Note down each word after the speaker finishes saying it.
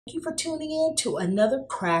Thank you for tuning in to another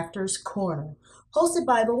Crafter's Corner, hosted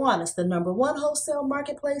by Bwanaz, the #1 wholesale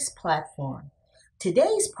marketplace platform.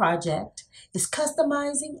 Today's project is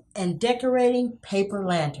customizing and decorating paper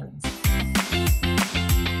lanterns.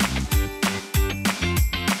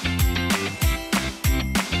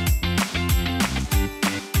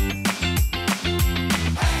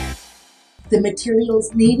 The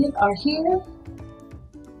materials needed are here.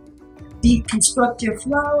 Deconstruct your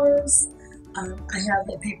flowers. I have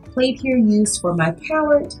a paper plate here used for my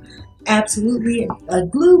palette. Absolutely a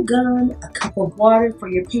glue gun, a cup of water for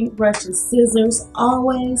your paintbrushes, scissors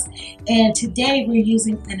always. And today we're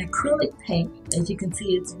using an acrylic paint. As you can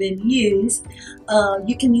see, it's been used.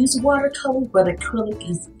 You can use watercolor, but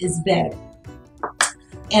acrylic is better.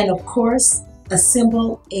 And of course,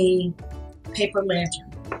 assemble a paper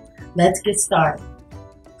lantern. Let's get started.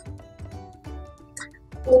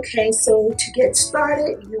 Okay, so to get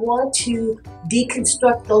started, you want to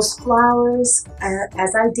deconstruct those flowers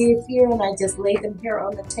as I did here, and I just laid them here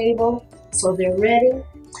on the table so they're ready.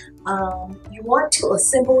 You want to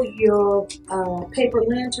assemble your paper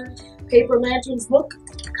lantern. Paper lanterns look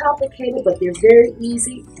complicated, but they're very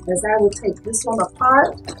easy, as I will take this one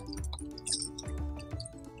apart.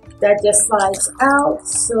 That just slides out,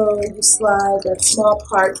 so you slide that small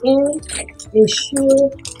part in.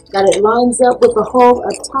 Ensure that it lines up with the hole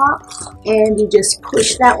up top, and you just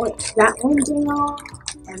push that one down,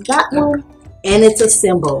 and that one, and it's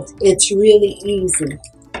assembled. It's really easy,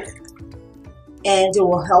 and it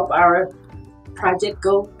will help our project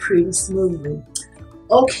go pretty smoothly.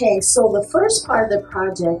 Okay, so the first part of the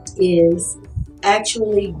project is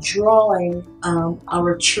actually drawing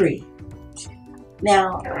our tree.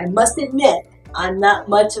 Now, I must admit, I'm not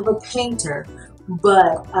much of a painter,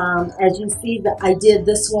 but as you see, that I did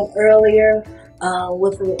this one earlier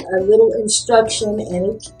with a little instruction, and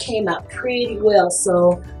it came out pretty well.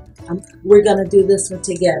 So we're going to do this one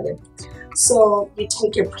together. So you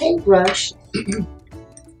take your paintbrush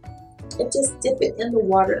and just dip it in the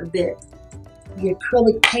water a bit. Your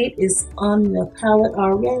acrylic paint is on the palette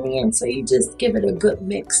already, and so you just give it a good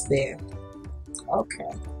mix there.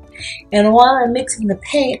 Okay. And while I'm mixing the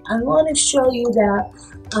paint, I want to show you that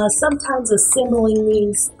sometimes assembling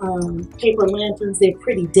these paper lanterns, they're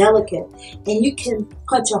pretty delicate, and you can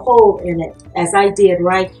punch a hole in it, as I did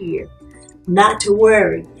right here. Not to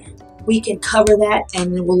worry, we can cover that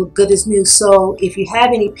and it will look good as new. So if you have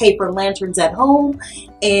any paper lanterns at home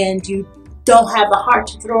and you don't have the heart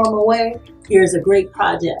to throw them away, here's a great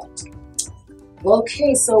project.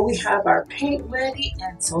 Okay, so we have our paint ready,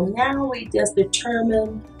 and so now we just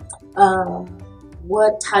determine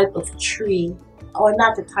what type of tree, or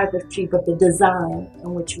not the type of tree, but the design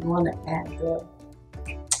in which you want to add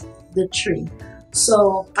the tree.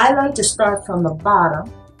 So I like to start from the bottom,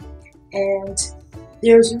 and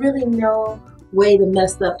there's really no way to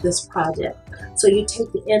mess up this project. So you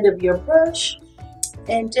take the end of your brush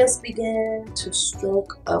and just begin to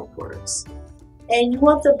stroke upwards. And you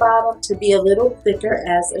want the bottom to be a little thicker,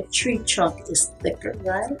 as a tree trunk is thicker,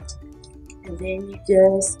 right? And then you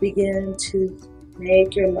just begin to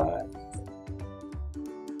make your line.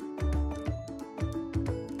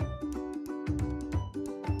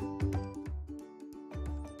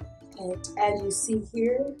 And as you see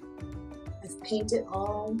here, I've painted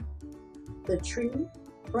on the tree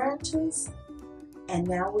branches, and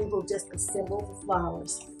now we will just assemble the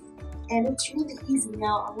flowers. And it's really easy.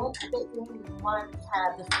 Now, I want to make you mind we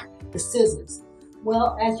have the scissors.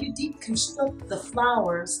 Well, as you deconstruct the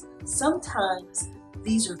flowers, sometimes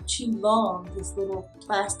these are too long. These little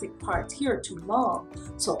plastic parts here are too long.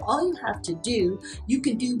 So all you have to do, you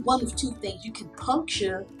can do one of two things. You can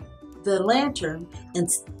puncture the lantern and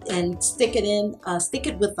stick it in, stick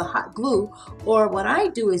it with the hot glue. Or what I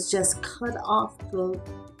do is just cut off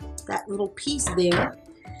that little piece there,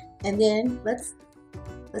 and then let's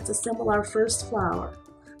assemble our first flower.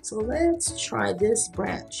 So let's try this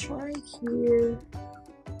branch right here.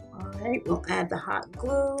 All right, we'll add the hot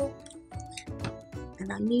glue.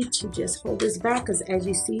 And I need to just hold this back, because as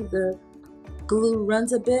you see, the glue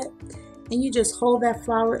runs a bit. And you just hold that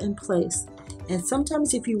flower in place. And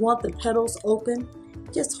sometimes if you want the petals open,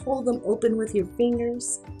 just hold them open with your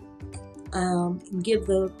fingers. Give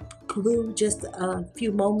the glue just a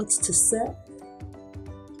few moments to set.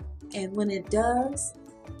 And when it does,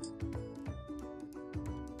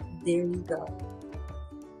 there you go.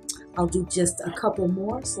 I'll do just a couple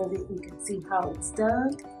more so that you can see how it's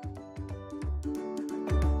done.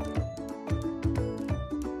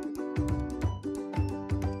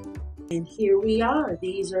 And here we are.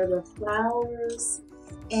 These are the flowers,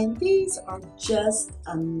 and these are just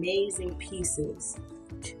amazing pieces.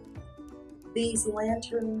 These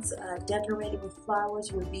lanterns decorated with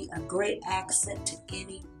flowers would be a great accent to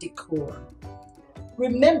any decor.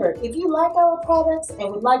 Remember, if you like our products and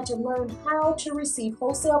would like to learn how to receive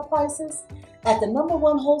wholesale prices at the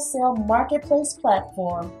 #1 wholesale marketplace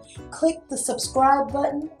platform, click the subscribe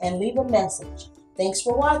button and leave a message. Thanks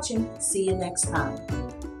for watching. See you next time.